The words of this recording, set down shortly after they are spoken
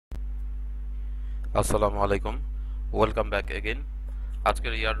আসসালামু আলাইকুম, welcome back again.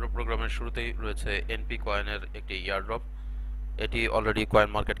 আজকের ইয়ারড্রপ প্রোগ্রামের শুরুতেই রয়েছে এনপি কয়েনের একটি ইয়ারড্রপ। এটি অলরেডি কয়েন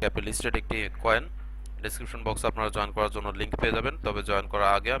মার্কেট ক্যাপে লিস্টেড একটি কয়েন। ডেসক্রিপশন বক্সে আপনারা জয়েন করার জন্য লিঙ্ক পেয়ে যাবেন। তবে জয়েন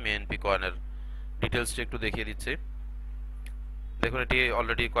করার আগে আমি এনপি কয়েনের ডিটেলসটি একটু দেখিয়ে দিচ্ছি। দেখুন, এটি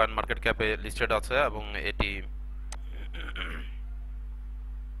অলরেডি কয়েন মার্কেট ক্যাপে লিস্টেড আছে এবং এটি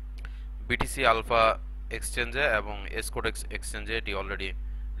বিটিসি আলফা এক্সচেঞ্জে এবং এসকোডেক্স এক্সচেঞ্জে এটি অলরেডি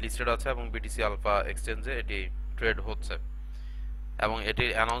লিস্টেড আছে এবং বিটিসি আলফা এক্সচেঞ্জে এটি ট্রেড হচ্ছে এবং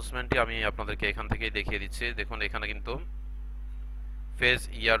এটির অ্যানাউন্সমেন্টটি আমি আপনাদেরকে এখান থেকেই দেখিয়ে দিচ্ছি। দেখুন, এখানে কিন্তু ফেজ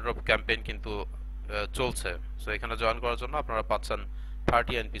ইয়ারড্রপ ক্যাম্পেইন কিন্তু চলছে। সো এখানে জয়েন করার জন্য আপনারা পাচ্ছেন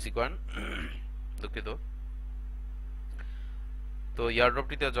 30 এনপিসি কয়েন। দুঃখিত। তো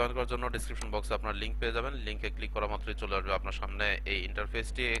ইয়ারড্রপটিতে জয়েন করার জন্য ডেসক্রিপশন বক্সে আপনার লিঙ্ক পেয়ে যাবেন। লিঙ্কে ক্লিক করা মাত্রই চলে আসবে আপনার সামনে এই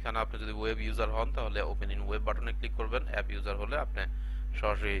ইন্টারফেসটি। এখানে আপনি যদি ওয়েব ইউজার হন তাহলে ওপেন ইন ওয়েব বাটনে ক্লিক করবেন। অ্যাপ ইউজার হলে আপনি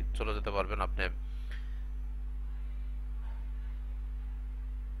সরাসরি চলে যেতে পারবেন। আপনি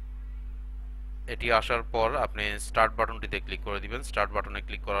এটি আসার পর আপনি স্টার্ট বাটনটিতে ক্লিক করে দিবেন। স্টার্ট বাটনে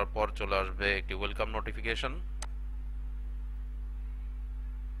ক্লিক করার পর চলে আসবে একটি ওয়েলকাম নোটিফিকেশন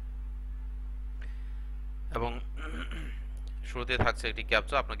এবং শুরুতে থাকছে একটি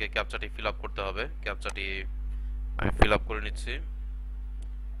ক্যাপচা। আপনাকে ক্যাপচাটি ফিল আপ করতে হবে। ক্যাপচাটি আমি ফিল আপ করে নিচ্ছি।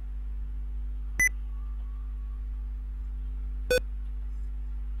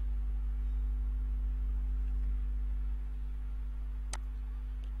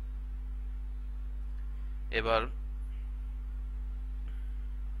 এবার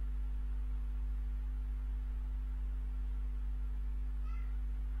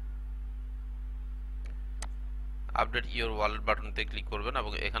আপডেট ইওর ওয়ালেট বাটনতে ক্লিক করবেন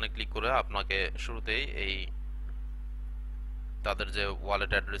এবং এখানে ক্লিক করে আপনাকে শুরুতেই এই তাদের যে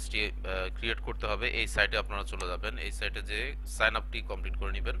ওয়ালেট অ্যাড্রেসটি ক্রিয়েট করতে হবে এই সাইটে আপনারা চলে যাবেন। এই সাইটে যে সাইন আপটি কমপ্লিট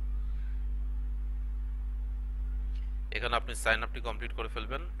করে নেবেন। এখানে আপনি সাইন আপটি কমপ্লিট করে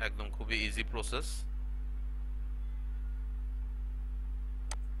ফেলবেন। একদম খুবই ইজি প্রসেস।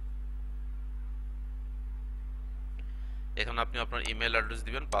 এখানে আপনি আপনার ইমেল অ্যাড্রেস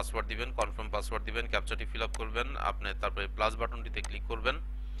দিবেন, পাসওয়ার্ড দিবেন, কনফার্ম পাসওয়ার্ড দিবেন, ক্যাপচাটি ফিল আপ করবেন। আপনি তারপরে প্লাস বাটনটিতে ক্লিক করবেন।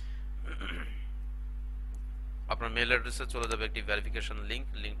 আপনার মেল অ্যাড্রেসে চলে যাবে একটি ভেরিফিকেশন লিংক।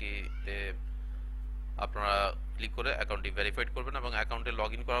 লিংকটিতে আপনারা ক্লিক করে অ্যাকাউন্টটি ভেরিফাইড করবেন এবং অ্যাকাউন্টে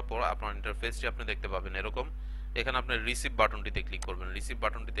লগ ইন করার পর আপনার ইন্টারফেসটি আপনি দেখতে পাবেন এরকম। এখানে আপনি রিসিভ বাটনটিতে ক্লিক করবেন। রিসিভ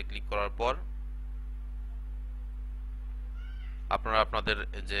বাটনটিতে ক্লিক করার পর আপনারা আপনাদের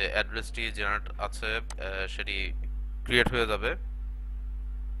যে অ্যাড্রেসটি জেনারেট আছে সেটি ক্রিয়েট হয়ে যাবে।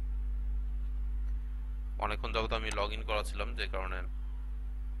 অনেকক্ষণ যাবত আমি লগ ইন করা ছিলাম, যে কারণে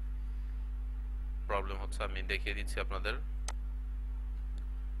প্রবলেম হচ্ছে। আমি দেখিয়ে দিচ্ছি আপনাদের।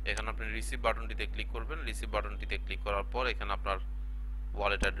 এখানে আপনি রিসিভ বাটনটিতে ক্লিক করবেন। রিসিভ বাটনটিতে ক্লিক করার পর এখানে আপনার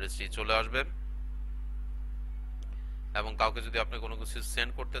ওয়ালেট অ্যাড্রেসটি চলে আসবে এবং কাউকে যদি আপনি কোনো কিছু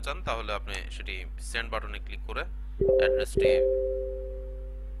সেন্ড করতে চান তাহলে আপনি সেটি সেন্ড বাটনে ক্লিক করে অ্যাড্রেসটি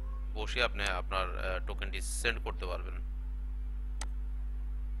বসিয়ে আপনি আপনার টোকেনটি সেন্ড করতে পারবেন।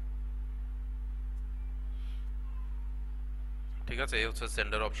 ঠিক আছে, এই হচ্ছে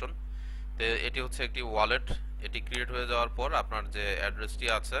সেন্ডার অপশন। তো এটি হচ্ছে একটি ওয়ালেট। এটি ক্রিয়েট হয়ে যাওয়ার পর আপনার যে অ্যাড্রেসটি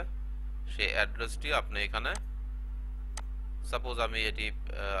আছে সেই অ্যাড্রেসটি আপনি এখানে, সাপোজ আমি এটি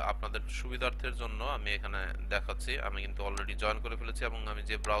আপনাদের সুবিধার্থের জন্য আমি এখানে দেখাচ্ছি। আমি কিন্তু অলরেডি জয়েন করে ফেলেছি এবং আমি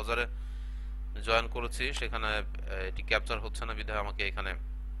যে ব্রাউজারে জয়েন করেছি সেখানে এটি ক্যাপচার হচ্ছে না, বিধায় আমাকে এখানে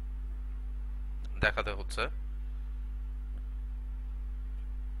দেখাতে হচ্ছে।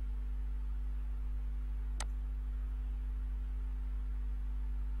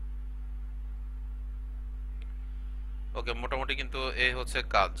 ওকে, মোটামুটি কিন্তু এই হচ্ছে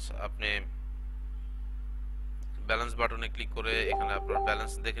কাজ। আপনি ব্যালেন্স বাটনে ক্লিক করে এখানে আপনার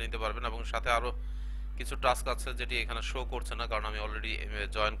ব্যালেন্স দেখে নিতে পারবেন এবং সাথে আরো কিছু টাস্ক আছে যেটি এখানে শো করছে না, কারণ আমি অলরেডি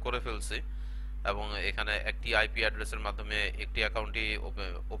জয়েন করে ফেলছি এবং এখানে একটি আইপি অ্যাড্রেসের মাধ্যমে একটি অ্যাকাউন্টই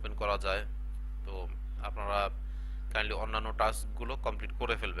ওপেন করা যায়। তো আপনারা কাইন্ডলি অন্যান্য টাস্কগুলো কমপ্লিট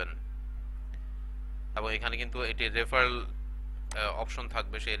করে ফেলবেন এবং এখানে কিন্তু এটি রেফারেল অপশন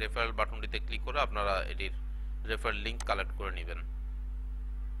থাকবে। সেই রেফারেল বাটনটিতে ক্লিক করে আপনারা এটির রেফারেল লিংক কালেক্ট করে নেবেন।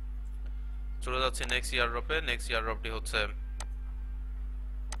 চলে যাচ্ছে নেক্সট ইয়ারড্রপে। নেক্সট ইয়ারড্রপটি হচ্ছে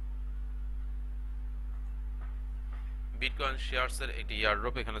বিটকয়েন শেয়ারসের একটি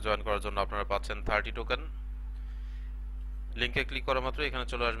ইয়ারড্রপ। এখানে জয়েন করার জন্য আপনারা পাচ্ছেন 30 টোকেন। লিংকে ক্লিক করা মাত্র এখানে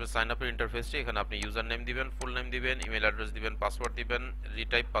চলে আসবে সাইন আপের ইন্টারফেসটি। এখানে আপনি ইউজার নেম দিবেন, ফুল নেম দিবেন, ইমেল অ্যাড্রেস দিবেন, পাসওয়ার্ড দিবেন,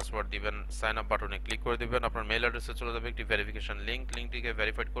 রিটাইপ পাসওয়ার্ড দিবেন, সাইন আপ বাটনে ক্লিক করে দিবেন। আপনার মেল অ্যাড্রেসে চলে যাবে একটি ভেরিফিকেশন লিংক। লিংকটিকে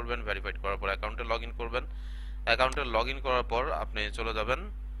ভেরিফাইড করবেন। ভেরিফাইড করার পর অ্যাকাউন্টে লগ ইন করবেন। অ্যাকাউন্টে লগ ইন করার পর আপনি চলে যাবেন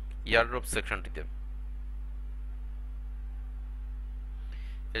ইয়ারড্রপ সেকশনটিতে।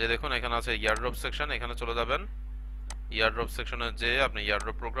 এই যে দেখুন এখানে আছে ইয়ারড্রপ সেকশন, এখানে চলে যাবেন। ইয়ারড্রপ সেকশনে যে আপনি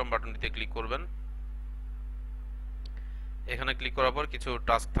ইয়ারড্রপ প্রোগ্রাম বাটনটিতে ক্লিক করবেন। এখানে ক্লিক করার পর কিছু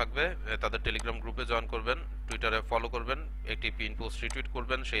টাস্ক থাকবে, তাদের টেলিগ্রাম গ্রুপে জয়েন করবেন, টুইটারে ফলো করবেন, একটি পিন পোস্ট রিটুইট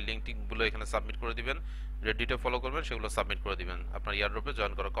করবেন, সেই লিঙ্কগুলো এখানে সাবমিট করে দিবেন, রেডিটে ফলো করবেন, সেগুলো সাবমিট করে দিবেন, আপনার ইয়ারড্রপে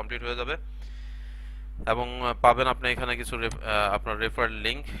জয়েন করা কমপ্লিট হয়ে যাবে। এবং পাবেন আপনি এখানে কিছু আপনার রেফারেল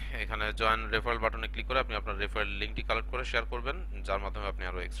লিঙ্ক, এখানে জয়েন রেফারেল বাটনে ক্লিক করে আপনি আপনার রেফারেল লিঙ্কটি কালেক্ট করে শেয়ার করবেন, যার মাধ্যমে আপনি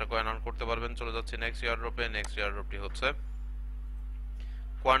আরো এক্সট্রা কয়েন আর্ন করতে পারবেন। চলে যাচ্ছে নেক্সট ইয়ারড্রপে। নেক্সট ইয়ারড্রপটি হচ্ছে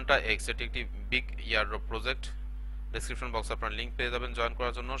কোয়ান্টা এক্স, এটি একটি বিগ ইয়ারড্রপ প্রজেক্ট। ডেসক্রিপশন বক্সে আপনার লিঙ্ক পেয়ে যাবেন জয়েন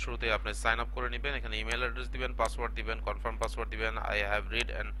করার জন্য। শুরুতেই আপনি সাইন আপ করে নেবেন, এখানে ইমেল অ্যাড্রেস দিবেন, পাসওয়ার্ড দিবেন, কনফার্ম পাসওয়ার্ড দিবেন, I have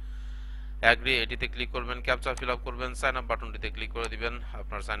read and agree এটিতে ক্লিক করবেন, ক্যাপচা ফিল আপ করবেন, সাইন আপ বাটনটিতে ক্লিক করে দিবেন,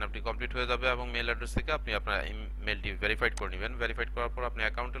 আপনার সাইন আপটি কমপ্লিট হয়ে যাবে এবং মেল অ্যাড্রেস থেকে আপনি আপনার ইমেলটি ভেরিফাইড করে নেবেন। ভেরিফাইড করার পর আপনি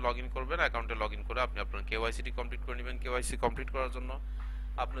অ্যাকাউন্টে লগ ইন করবেন, অ্যাকাউন্টে লগ ইন করে আপনি আপনার কেওয়াইসিটি কমপ্লিট করে নেবেন। কেওয়াইসি কমপ্লিট করার জন্য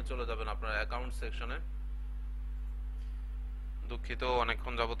আপনি চলে যাবেন আপনার অ্যাকাউন্ট সেকশনে। দুঃখিত,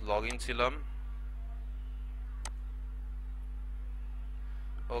 অনেকক্ষণ যাবত লগ ইন ছিলাম।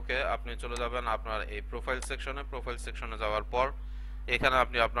 ওকে, আপনি চলে যাবেন আপনার এই প্রোফাইল সেকশনে। প্রোফাইল সেকশনে যাওয়ার পর এখানে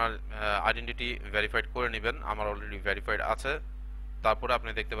আপনি আপনার আইডেন্টিটি ভেরিফাইড করে নেবেন, আমার অলরেডি ভেরিফাইড আছে। তারপরে আপনি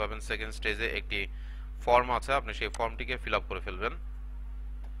দেখতে পাবেন সেকেন্ড স্টেজে একটি ফর্ম আছে, আপনি সেই ফর্মটিকে ফিল আপ করে ফেলবেন।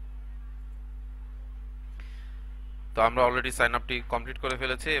 তো আমরা অলরেডি সাইন আপটি কমপ্লিট করে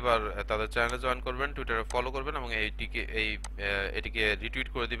ফেলেছি। এবার তাদের চ্যানেলে জয়েন করবেন, টুইটারে ফলো করবেন এবং এটিকে রিটুইট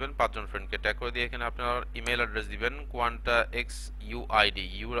করে দিবেন, 5 জন ফ্রেন্ডকে ট্যাগ করে দিয়ে এখানে আপনার ইমেল অ্যাড্রেস দিবেন, কোয়ান্টা এক্স ইউআইডি,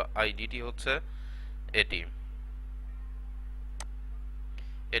 ইউআইডিটি হচ্ছে এটি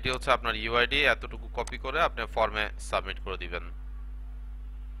হচ্ছে আপনার ইউআইডি। এতটুকু কপি করে আপনি ফর্মে সাবমিট করে দিবেন।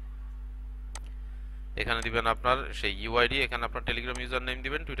 এখানে দিবেন আপনার সেই ইউআইডি, এখানে আপনার টেলিগ্রাম ইউজার নেম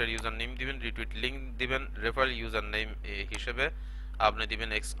দিবেন, টুইটার ইউজার নেম দিবেন, রিটুইট লিংক দিবেন, রেফারেল ইউজার নেম হিসেবে আপনি দিবেন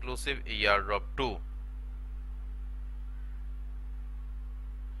এক্সক্লুসিভ ইয়ারড্রপ 2।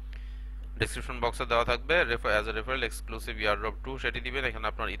 ডেসক্রিপশন বক্সে দেওয়া থাকবে as a referral exclusive airdrop 2, সেটি দিবেন। এখানে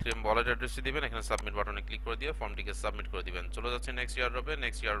আপনার ইথেরিয়াম ওয়ালেট অ্যাড্রেসটি দিবেন, এখানে সাবমিট বাটনে ক্লিক করে দিয়ে ফর্মটিকে সাবমিট করে দিবেন। চলে যাচ্ছে নেক্সট ইয়ারড্রপে।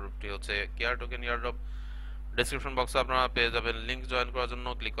 নেক্সট ইয়ারড্রপটি হচ্ছে কেয়ার টোকেন ইয়ারড্রপ। ডেসক্রিপশন বক্সে আপনারা পেয়ে যাবেন লিংক জয়েন করার জন্য,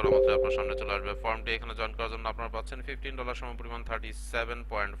 ক্লিক করা মাত্র আপনার সামনে চলে আসবে ফর্মটি। এখানে জয়েন করার জন্য আপনারা পাচ্ছেন $15 সমপরিমাণ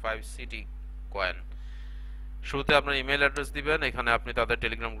 37.5 সিটি কয়েন। শুরুতে আপনার ইমেল অ্যাড্রেস দিবেন, এখানে আপনি তাদের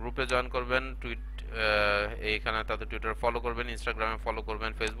টেলিগ্রাম গ্রুপে জয়েন করবেন, এইখানে তাদের টুইটার ফলো করবেন, ইনস্টাগ্রামে ফলো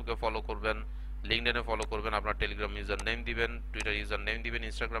করবেন, ফেসবুকে ফলো করবেন, লিঙ্কডইনে ফলো করবেন, আপনার টেলিগ্রাম ইউজার নেম দিবেন, টুইটার ইউজার নেম দিবেন,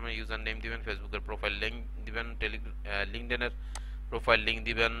 ইনস্টাগ্রামের ইউজার নেম দিবেন, ফেসবুকের প্রোফাইল লিঙ্ক দিবেন, লিঙ্কডইনের প্রোফাইল লিঙ্ক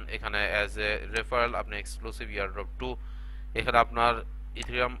দিবেন। এখানে অ্যাজ এ রেফারেল আপনি এক্সক্লুসিভ ইয়ারড্রপ 2, এখানে আপনার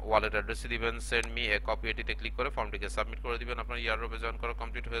ইথেরিয়াম ওয়ালেট অ্যাড্রেস দিবেন, সেন্ড মি এ কপি, এটিতে ক্লিক করে ফর্মটিকে সাবমিট করে দিবেন, আপনার ইয়ারড্রপে জয়েন করা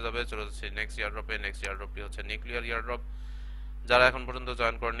কমপ্লিট হয়ে যাবে। চলে যাচ্ছে নেক্সট ইয়ারড্রপে। নেক্সট ইয়ারড্রপটি হচ্ছে NUKlear ইয়ারড্রপ। যারা এখন পর্যন্ত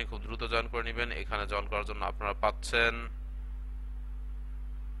জয়েন করেননি খুব দ্রুত জয়েন করে নেবেন। এখানে জয়েন করার জন্য আপনারা পাচ্ছেন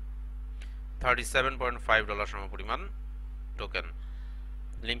 $37.5 সমপরিমাণ টোকেন।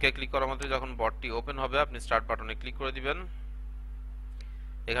 লিংকে ক্লিক করা মাত্র যখন বটটি ওপেন হবে আপনি স্টার্ট বাটনে ক্লিক করে দিবেন,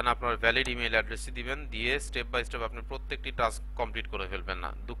 এখানে আপনার ভ্যালিড ইমেল অ্যাড্রেসটি দিবেন, দিয়ে স্টেপ বাই স্টেপ আপনি প্রত্যেকটি টাস্ক কমপ্লিট করে ফেলবেন। না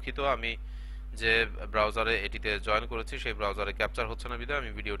দুঃখিত, আমি যে ব্রাউজারে এটিতে জয়েন করেছি সেই ব্রাউজারে ক্যাপচার হচ্ছে না বিধায়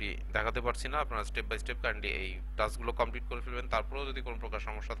আমি ভিডিওটি দেখাতে পারছি না। আপনারা স্টেপ বাই স্টেপ কাইন্ডলি এই টাস্কগুলো কমপ্লিট করে ফেলবেন। তারপরেও যদি কোনো প্রকার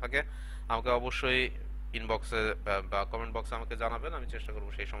সমস্যা থাকে আমাকে অবশ্যই ইনবক্সে বা কমেন্ট বক্সে আমাকে জানাবেন, আমি চেষ্টা করব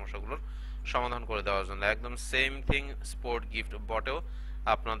সেই সমস্যাগুলোর সমাধান করে দেওয়ার জন্য। একদম সেম থিং স্পোর্ট গিফট বটেও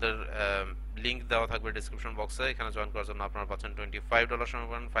আপনাদের লিংক দেওয়া থাকবে ডেসক্রিপশন বক্সে। এখানে জয়েন করার জন্য আপনারা পাচ্ছেন $25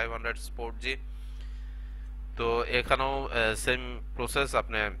 সমপরিমাণ 500 SPORTG। তো এখানেও সেম প্রসেস,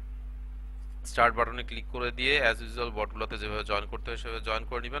 আপনি স্টার্ট বাটনে ক্লিক করে দিয়ে অ্যাজ ইউজুয়াল বটগুলোতে যেভাবে জয়েন করতে হয় সেভাবে জয়েন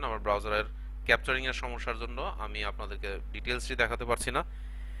করে নেবেন। আমার ব্রাউজারের ক্যাপচারিং এর সমস্যার জন্য আমি আপনাদেরকে ডিটেলসটি দেখাতে পারছি না,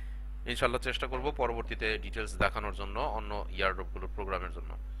 ইনশাআল্লাহ চেষ্টা করব পরবর্তীতে ডিটেলস দেখানোর জন্য অন্য ইয়ারড্রপগুলোর প্রোগ্রামের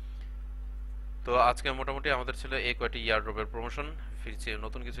জন্য। তো আজকে মোটামুটি আমাদের ছিল এই কয়টি ইয়ারড্রপের প্রমোশন। ফিরছি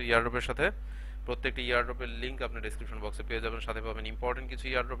নতুন কিছু ইয়ারড্রপের সাথে। প্রত্যেকটি ইয়ারড্রপের লিঙ্ক আপনি ডেসক্রিপশন বক্সে পেয়ে যাবেন, সাথে পাবেন ইম্পর্টেন্ট কিছু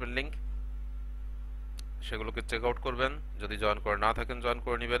ইয়ারড্রপের লিঙ্ক, সেগুলোকে চেক আউট করবেন। যদি জয়েন করে না থাকেন জয়েন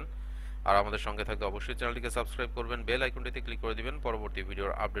করে নেবেন। আর আমাদের সঙ্গে থাকতে অবশ্যই চ্যানেলটিকে সাবস্ক্রাইব করবেন, বেল আইকনটিতে ক্লিক করে দিবেন পরবর্তী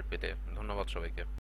ভিডিওর আপডেট পেতে। ধন্যবাদ সবাইকে।